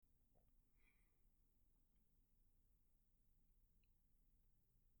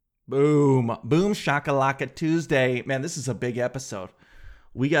Boom. Boom shakalaka Tuesday. Man, this is a big episode.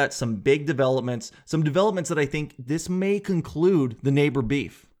 We got some big developments, some developments that I think this may conclude the neighbor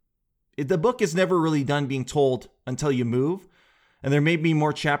beef. The book is never really done being told until you move, and there may be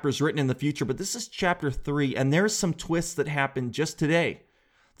more chapters written in the future, but this is chapter 3, and there's some twists that happened just today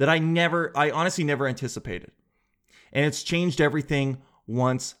that I honestly never anticipated. And it's changed everything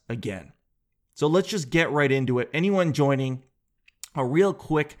once again. So let's just get right into it. Anyone joining, a real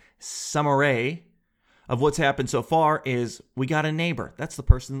quick summary of what's happened so far is we got a neighbor. That's the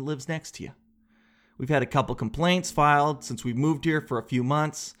person that lives next to you. We've had a couple complaints filed since we moved here for a few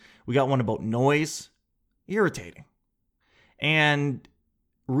months. We got one about noise. Irritating. And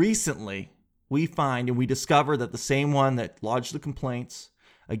recently, we find and we discover that the same one that lodged the complaints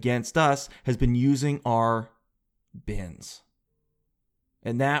against us has been using our bins.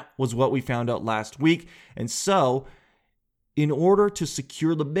 And that was what we found out last week. And so, in order to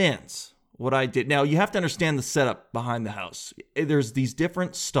secure the bins, what I did, now you have to understand the setup behind the house. There's these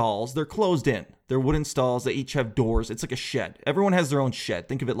different stalls. They're closed in. They're wooden stalls. They each have doors. It's like a shed. Everyone has their own shed.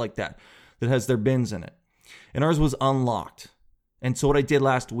 Think of it like that has their bins in it. And ours was unlocked. And so what I did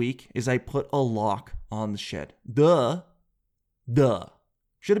last week is I put a lock on the shed. Duh.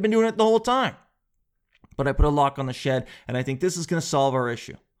 Should have been doing it the whole time. But I put a lock on the shed, and I think this is going to solve our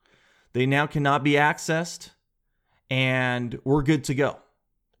issue. They now cannot be accessed, and we're good to go.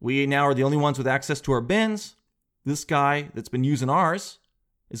 We now are the only ones with access to our bins. This guy that's been using ours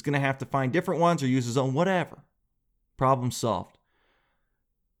is going to have to find different ones or use his own, whatever. Problem solved.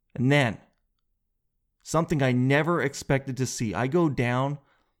 And then, something I never expected to see. I go down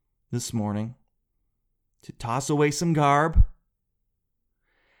this morning to toss away some garb,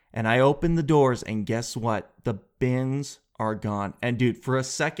 and I open the doors, and guess what? The bins are gone. And dude, for a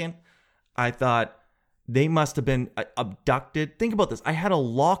second, I thought they must have been abducted. Think about this. I had a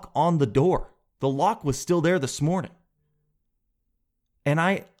lock on the door. The lock was still there this morning. And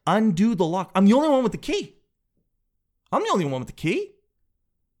I undo the lock. I'm the only one with the key.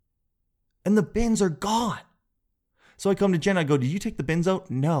 And the bins are gone. So I come to Jen. I go, did you take the bins out?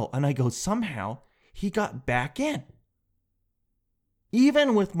 No. And I go, somehow he got back in.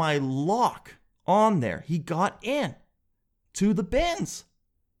 Even with my lock on there, he got in to the bins.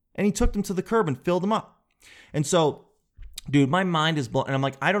 And he took them to the curb and filled them up. And so, dude, my mind is blown. And I'm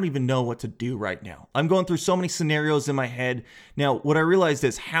like, I don't even know what to do right now. I'm going through so many scenarios in my head. Now, what I realized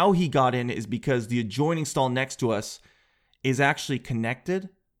is how he got in is because the adjoining stall next to us is actually connected.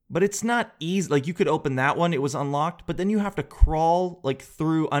 But it's not easy. Like, you could open that one. It was unlocked. But then you have to crawl like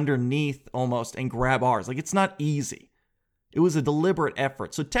through underneath almost and grab ours. Like, it's not easy. It was a deliberate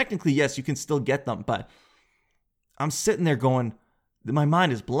effort. So technically, yes, you can still get them. But I'm sitting there going, my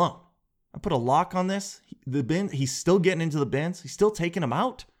mind is blown. I put a lock on this. The bin, he's still getting into the bins. He's still taking them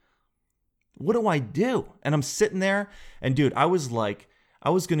out. What do I do? And I'm sitting there. And dude, I was going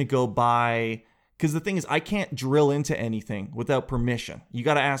to go buy, because the thing is, I can't drill into anything without permission. You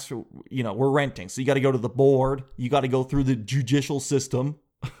got to ask for, we're renting. So you got to go to the board. You got to go through the judicial system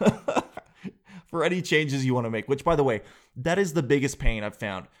for any changes you want to make. Which, by the way, that is the biggest pain I've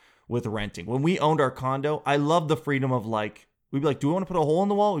found with renting. When we owned our condo, I love the freedom of we'd be like, do we want to put a hole in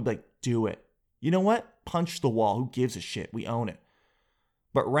the wall? We'd be like, do it. You know what? Punch the wall. Who gives a shit? We own it.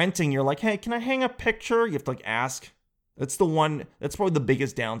 But renting, you're like, hey, can I hang a picture? You have to ask. That's probably the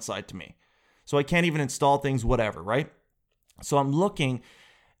biggest downside to me. So I can't even install things, whatever, right? So I'm looking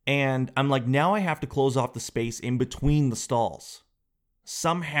and I'm like, now I have to close off the space in between the stalls.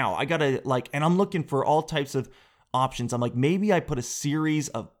 Somehow I gotta and I'm looking for all types of options. I'm like, maybe I put a series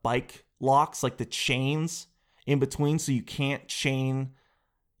of bike locks, like the chains in between, so you can't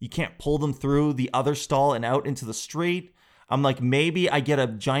pull them through the other stall and out into the street. I'm like, maybe I get a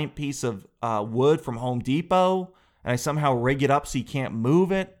giant piece of wood from Home Depot and I somehow rig it up so you can't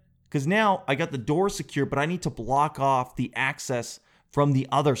move it. Because now I got the door secure, but I need to block off the access from the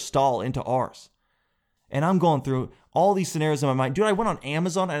other stall into ours. And I'm going through all these scenarios in my mind. Dude, I went on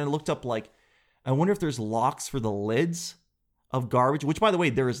Amazon and I looked up I wonder if there's locks for the lids of garbage, which, by the way,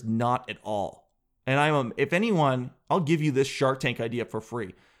 there is not at all. And if anyone, I'll give you this Shark Tank idea for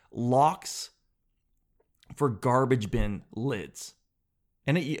free. Locks for garbage bin lids.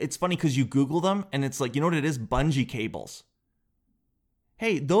 And it's funny because you Google them and it's like, you know what it is? Bungee cables.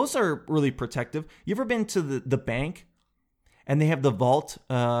 Hey, those are really protective. You ever been to the bank and they have the vault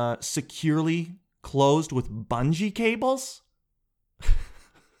securely closed with bungee cables?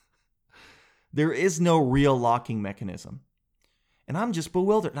 There is no real locking mechanism. And I'm just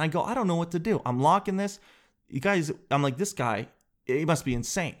bewildered. And I go, I don't know what to do. I'm locking this. You guys, I'm like, this guy, he must be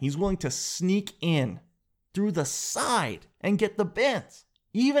insane. He's willing to sneak in through the side and get the bins.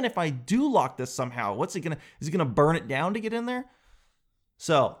 Even if I do lock this somehow, is he gonna burn it down to get in there?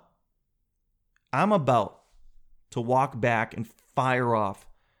 So I'm about to walk back and fire off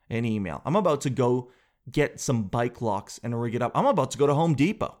an email. I'm about to go get some bike locks and rig it up. I'm about to go to Home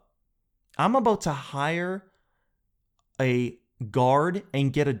Depot. I'm about to hire a guard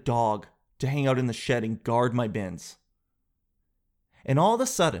and get a dog to hang out in the shed and guard my bins. And all of a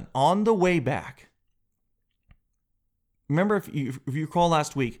sudden, on the way back, remember if you recall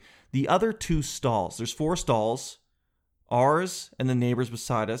last week, the other 2 stalls, there's 4 stalls, ours and the neighbors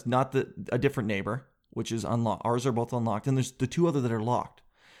beside us, not a different neighbor, which is unlocked. Ours are both unlocked, and there's the 2 other that are locked.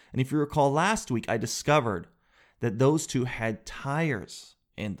 And if you recall last week, I discovered that those 2 had tires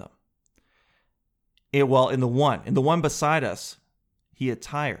in them. In the one beside us, he had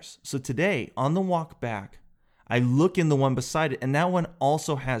tires. So today, on the walk back, I look in the one beside it, and that one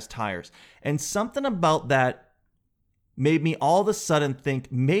also has tires. And something about that made me all of a sudden think,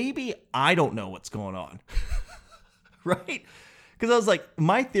 maybe I don't know what's going on. Right? Because I was like,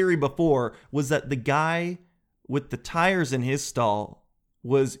 my theory before was that the guy with the tires in his stall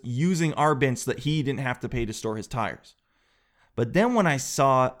was using our bin so that he didn't have to pay to store his tires. But then when I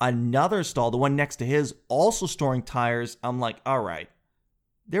saw another stall, the one next to his, also storing tires, I'm like, all right,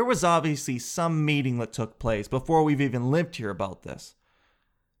 there was obviously some meeting that took place before we've even lived here about this.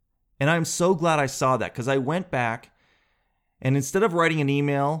 And I'm so glad I saw that, because I went back and instead of writing an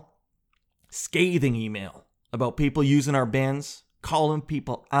email, scathing email about people using our bins, calling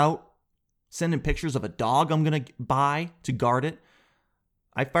people out, sending pictures of a dog I'm going to buy to guard it,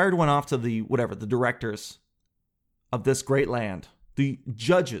 I fired one off to the directors of this great land, the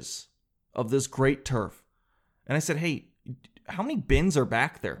judges of this great turf. And I said, hey, how many bins are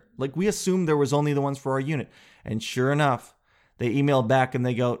back there? Like, we assumed there was only the ones for our unit. And sure enough, they emailed back and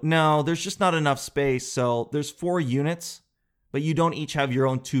they go, no, there's just not enough space. So there's 4 units, but you don't each have your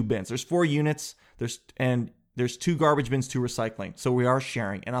own 2 bins. There's 4 units, there's 2 garbage bins, 2 recycling. So we are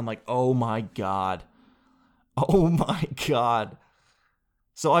sharing. And I'm like, oh my God. Oh my God.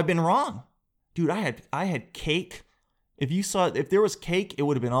 So I've been wrong. Dude, I had cake. If there was cake, it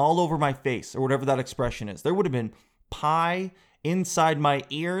would have been all over my face, or whatever that expression is. There would have been pie inside my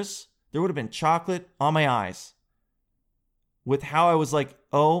ears. There would have been chocolate on my eyes. With how I was like,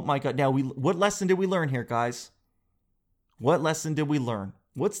 oh my God. Now, what lesson did we learn here, guys? What lesson did we learn?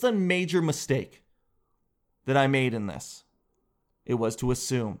 What's the major mistake that I made in this? It was to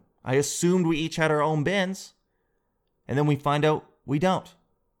assume. I assumed we each had our own bins, and then we find out we don't.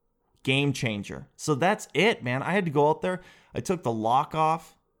 Game changer. So that's it, man. I had to go out there. I took the lock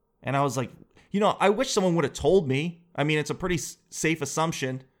off, and I was like, I wish someone would have told me. I mean, it's a pretty safe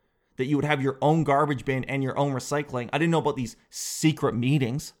assumption that you would have your own garbage bin and your own recycling. I didn't know about these secret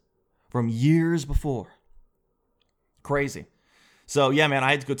meetings from years before. Crazy. So yeah, man, I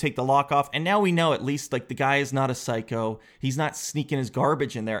had to go take the lock off. And now we know at least, like, the guy is not a psycho. He's not sneaking his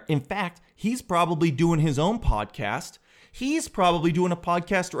garbage in there. In fact, he's probably doing his own podcast. He's probably doing a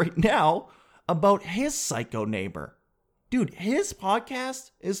podcast right now about his psycho neighbor. Dude, his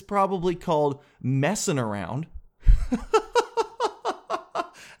podcast is probably called Messing Around.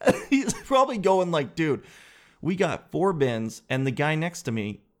 He's probably going like, dude, we got 4 bins, and the guy next to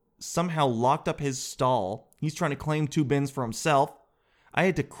me somehow locked up his stall. He's trying to claim 2 bins for himself. I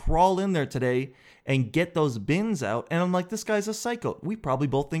had to crawl in there today and get those bins out, and I'm like, this guy's a psycho. We probably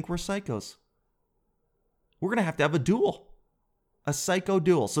both think we're psychos. We're going to have a duel. A psycho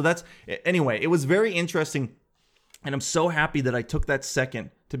duel. So anyway, it was very interesting. And I'm so happy that I took that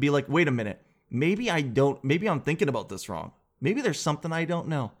second to be like, wait a minute. Maybe I'm thinking about this wrong. Maybe there's something I don't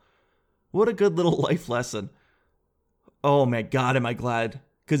know. What a good little life lesson. Oh my God, am I glad.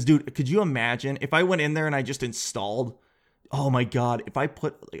 Because, dude, could you imagine if I went in there and I just installed, oh my God, if I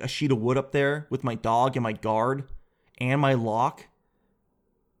put a sheet of wood up there with my dog and my guard and my lock,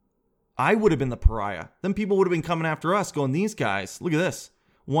 I would have been the pariah. Then people would have been coming after us going, these guys, look at this.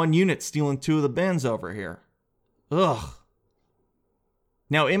 1 unit stealing 2 of the bins over here. Ugh.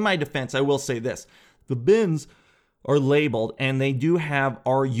 Now, in my defense, I will say this. The bins are labeled, and they do have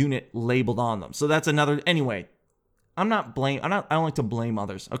our unit labeled on them. So that's another, anyway, I don't like to blame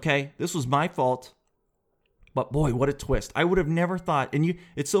others, okay? This was my fault. But boy, what a twist. I would have never thought, and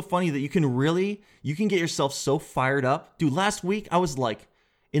it's so funny that you can get yourself so fired up. Dude, last week, I was like,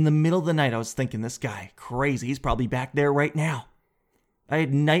 in the middle of the night, I was thinking, this guy, crazy. He's probably back there right now. I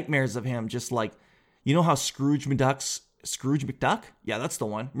had nightmares of him just like, you know how Scrooge McDuck? Yeah, that's the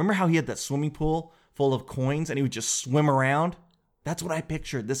one. Remember how he had that swimming pool full of coins and he would just swim around? That's what I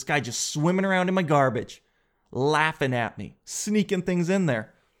pictured. This guy just swimming around in my garbage, laughing at me, sneaking things in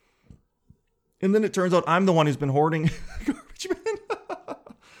there. And then it turns out I'm the one who's been hoarding garbage bin.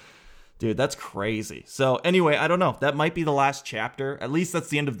 Dude, that's crazy. So anyway, I don't know. That might be the last chapter. At least that's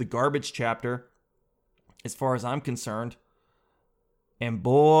the end of the garbage chapter, as far as I'm concerned. And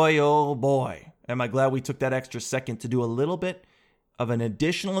boy, oh boy, am I glad we took that extra second to do a little bit of an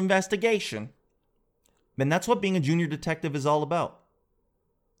additional investigation. And that's what being a junior detective is all about.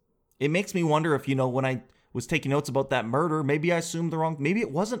 It makes me wonder if, when I was taking notes about that murder, maybe I assumed the wrong, maybe it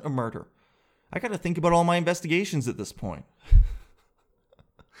wasn't a murder. I got to think about all my investigations at this point.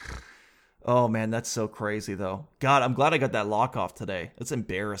 Oh man, that's so crazy though. God, I'm glad I got that lock off today. It's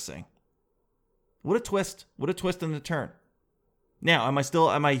embarrassing. What a twist. What a twist and a turn. Now,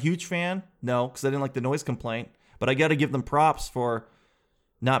 am I a huge fan? No, because I didn't like the noise complaint. But I got to give them props for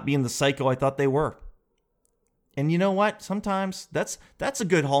not being the psycho I thought they were. And you know what? Sometimes that's a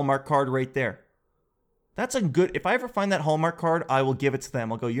good Hallmark card right there. That's a good, if I ever find that Hallmark card, I will give it to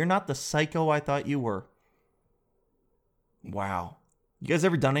them. I'll go, you're not the psycho I thought you were. Wow. You guys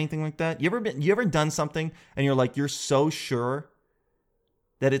ever done anything like that? You ever done something and you're so sure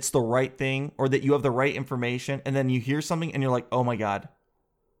that it's the right thing or that you have the right information, and then you hear something and you're like, oh my God.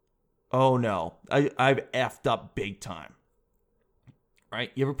 Oh no. I've effed up big time.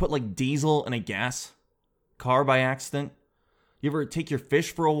 Right? You ever put like diesel in a gas car by accident? You ever take your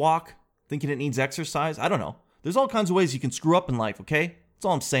fish for a walk thinking it needs exercise? I don't know. There's all kinds of ways you can screw up in life, okay? That's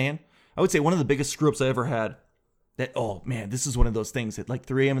all I'm saying. I would say one of the biggest screw-ups I ever had, that, oh man, this is one of those things at like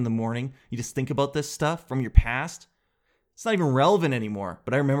 3 a.m. in the morning, you just think about this stuff from your past. It's not even relevant anymore.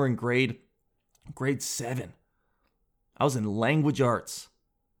 But I remember in grade 7, I was in language arts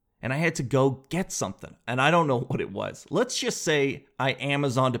and I had to go get something. And I don't know what it was. Let's just say I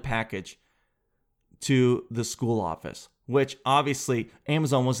Amazoned a package to the school office, which obviously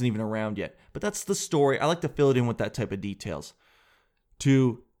Amazon wasn't even around yet. But that's the story. I like to fill it in with that type of details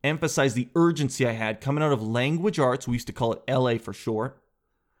to emphasize the urgency I had coming out of language arts. We used to call it LA for short.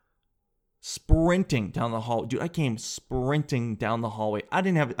 Sprinting down the hall. Dude, I came sprinting down the hallway. I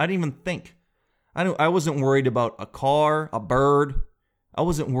didn't even think. I wasn't worried about a car, a bird. I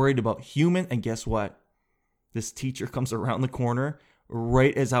wasn't worried about human. And guess what? This teacher comes around the corner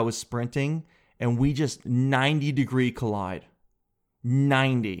right as I was sprinting, and we just 90-degree collide.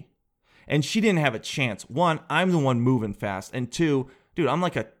 90. And she didn't have a chance. One, I'm the one moving fast. And two, dude, I'm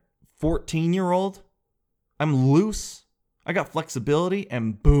like a 14-year-old. I'm loose. I got flexibility,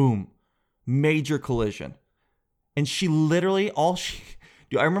 and boom. Major collision. And she literally,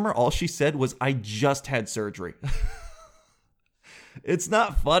 I remember all she said was, I just had surgery. It's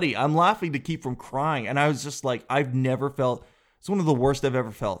not funny. I'm laughing to keep from crying. And I was just like, I've never felt, it's one of the worst I've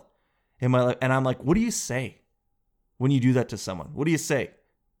ever felt in my life. And I'm like, what do you say when you do that to someone? What do you say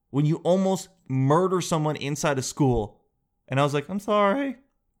when you almost murder someone inside a school? And I was like, I'm sorry.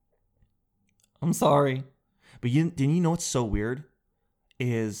 But didn't you know what's so weird?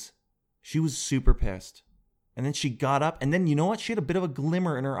 Is she was super pissed. And then she got up. And then you know what? She had a bit of a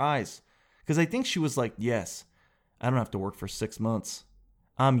glimmer in her eyes. Because I think she was like, yes, I don't have to work for 6 months.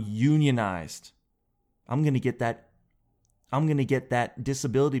 I'm unionized. I'm going to get that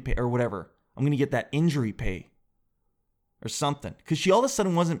disability pay or whatever. I'm going to get that injury pay or something. Because she all of a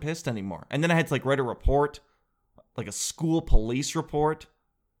sudden wasn't pissed anymore. And then I had to write a report, like a school police report.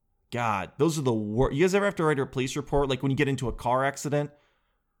 God, those are the worst. You guys ever have to write a police report? Like when you get into a car accident?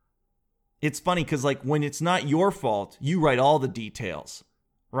 It's funny because when it's not your fault, you write all the details,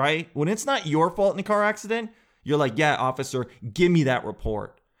 right? When it's not your fault in a car accident, you're like, yeah, officer, give me that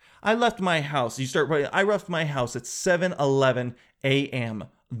report. I left my house. You start writing, I left my house at 7:11 a.m.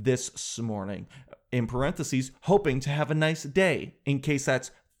 this morning. In parentheses, hoping to have a nice day, in case that's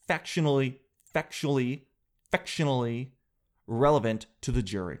factually relevant to the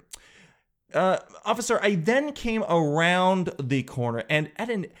jury. Officer, I then came around the corner and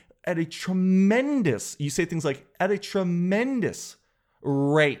at a tremendous, you say things like, at a tremendous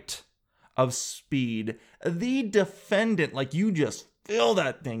rate of speed, the defendant, you just fill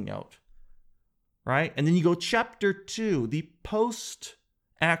that thing out, right? And then you go chapter 2, the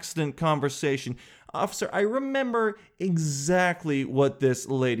post-accident conversation. Officer, I remember exactly what this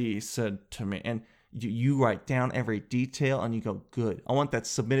lady said to me. And you write down every detail and you go, good. I want that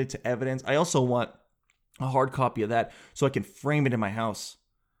submitted to evidence. I also want a hard copy of that so I can frame it in my house.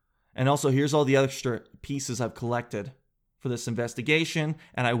 And also, here's all the extra pieces I've collected for this investigation,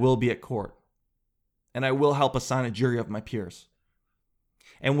 and I will be at court. And I will help assign a jury of my peers.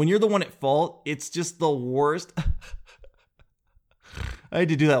 And when you're the one at fault, it's just the worst. I had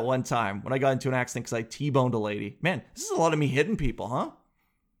to do that one time when I got into an accident because I T-boned a lady. Man, this is a lot of me hitting people, huh?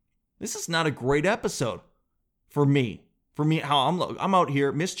 This is not a great episode for me. For me, how I'm out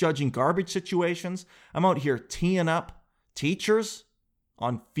here misjudging garbage situations. I'm out here teeing up teachers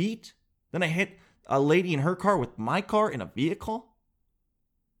on feet Then I hit a lady in her car with my car in a vehicle.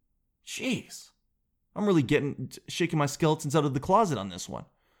 Jeez. I'm really shaking my skeletons out of the closet on this one.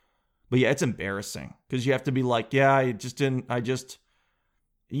 But yeah, it's embarrassing because you have to be like, yeah,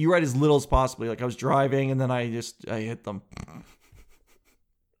 you write as little as possibly. Like I was driving and then I hit them.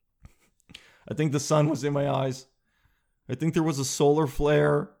 I think the sun was in my eyes. I think there was a solar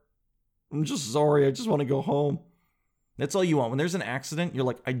flare. I'm just sorry. I just want to go home. That's all you want. When there's an accident, you're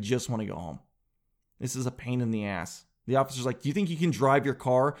like, I just want to go home. This is a pain in the ass. The officer's like, do you think you can drive your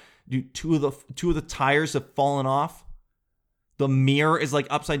car? Two of the tires have fallen off. The mirror is like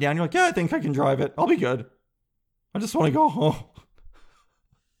upside down. You're like, yeah, I think I can drive it. I'll be good. I just want to go home.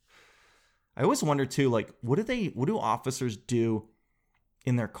 I always wonder too, like, what do officers do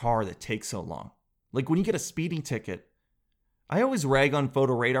in their car that takes so long? Like when you get a speeding ticket, I always rag on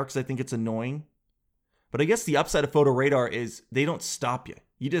photo radar because I think it's annoying. But I guess the upside of photo radar is they don't stop you.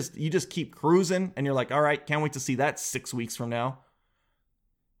 You just keep cruising and you're like, all right, can't wait to see that 6 weeks from now.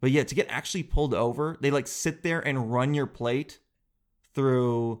 But yeah, to get actually pulled over, they like sit there and run your plate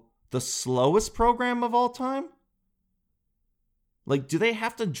through the slowest program of all time. Like, do they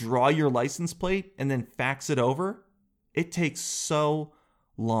have to draw your license plate and then fax it over? It takes so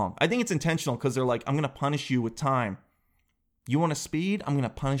long. I think it's intentional because they're like, I'm going to punish you with time. You want to speed? I'm going to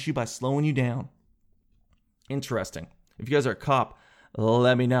punish you by slowing you down. Interesting. If you guys are a cop,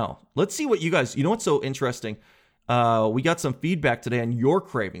 let me know. Let's see what you guys, you know what's so interesting? We got some feedback today on your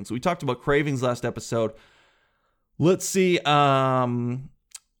cravings. We talked about cravings last episode. Let's see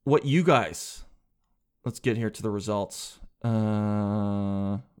what you guys, let's get here to the results.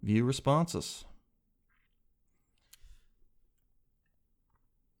 View responses.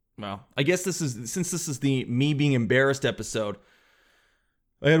 Well, I guess since this is the me being embarrassed episode,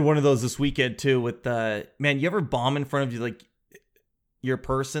 I had one of those this weekend too with, man, you ever bomb in front of you, like your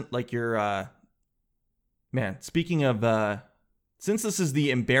person, like your, man, speaking of, since this is the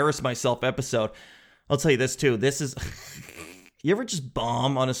embarrass myself episode, I'll tell you this too. This is, you ever just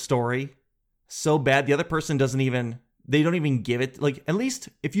bomb on a story so bad the other person they don't even give it, like, at least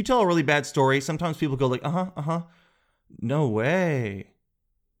if you tell a really bad story, sometimes people go like, no way.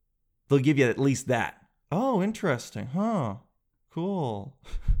 They'll give you at least that. Oh, interesting, huh? Cool.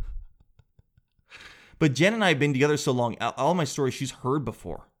 But Jen and I have been together so long, all my stories she's heard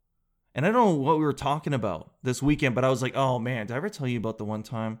before. And I don't know what we were talking about this weekend, but I was like, oh man, did I ever tell you about the one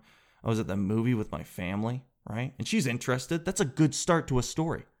time I was at the movie with my family, right? And she's interested. That's a good start to a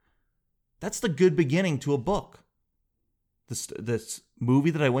story. That's the good beginning to a book. This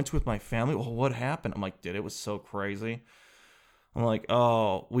movie that I went to with my family, well, what happened? I'm like, dude, it was so crazy. I'm like,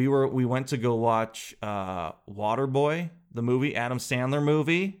 oh, we went to go watch Waterboy, the movie, Adam Sandler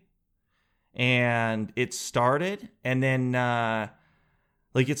movie. And it started, and then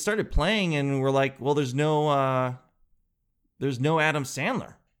like it started playing, and we're like, well, there's no Adam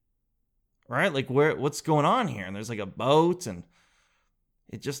Sandler, right? Like, what's going on here? And there's like a boat, and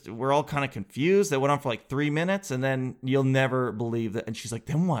we're all kind of confused. That went on for like 3 minutes, and then you'll never believe that. And she's like,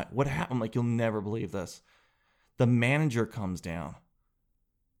 then what? What happened? I'm like, you'll never believe this. The manager comes down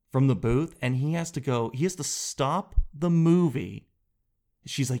from the booth, and he has to stop the movie.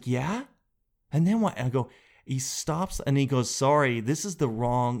 She's like, yeah? And then what? And I go, he stops and he goes, sorry, this is the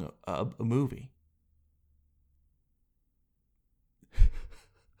wrong movie.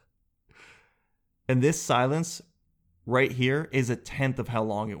 And this silence right here is a tenth of how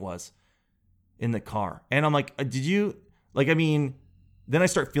long it was in the car. And I'm like, did you, like, I mean, then I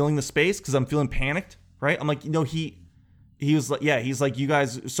start feeling the space because I'm feeling panicked, right? I'm like, no, he was like, yeah, he's like, you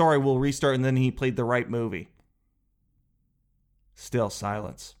guys, sorry, we'll restart. And then he played the right movie. Still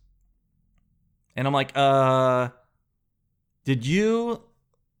silence. And I'm like, did you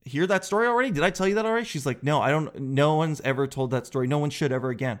hear that story already? Did I tell you that already? She's like, no one's ever told that story. No one should ever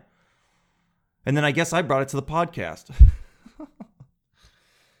again. And then I guess I brought it to the podcast.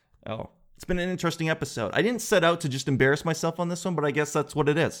 Oh, it's been an interesting episode. I didn't set out to just embarrass myself on this one, but I guess that's what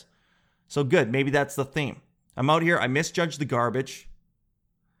it is. So good. Maybe that's the theme. I'm out here. I misjudged the garbage.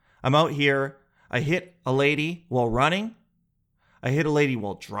 I'm out here. I hit a lady while running. I hit a lady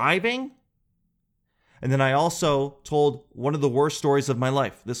while driving. And then I also told one of the worst stories of my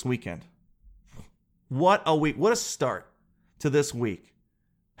life this weekend. What a week. What a start to this week.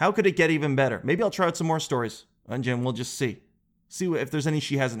 How could it get even better? Maybe I'll try out some more stories. And Jen, we'll just see. See if there's any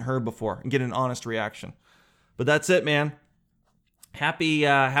she hasn't heard before and get an honest reaction. But that's it, man.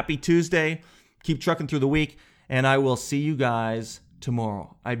 Happy Tuesday. Keep trucking through the week. And I will see you guys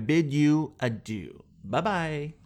tomorrow. I bid you adieu. Bye-bye.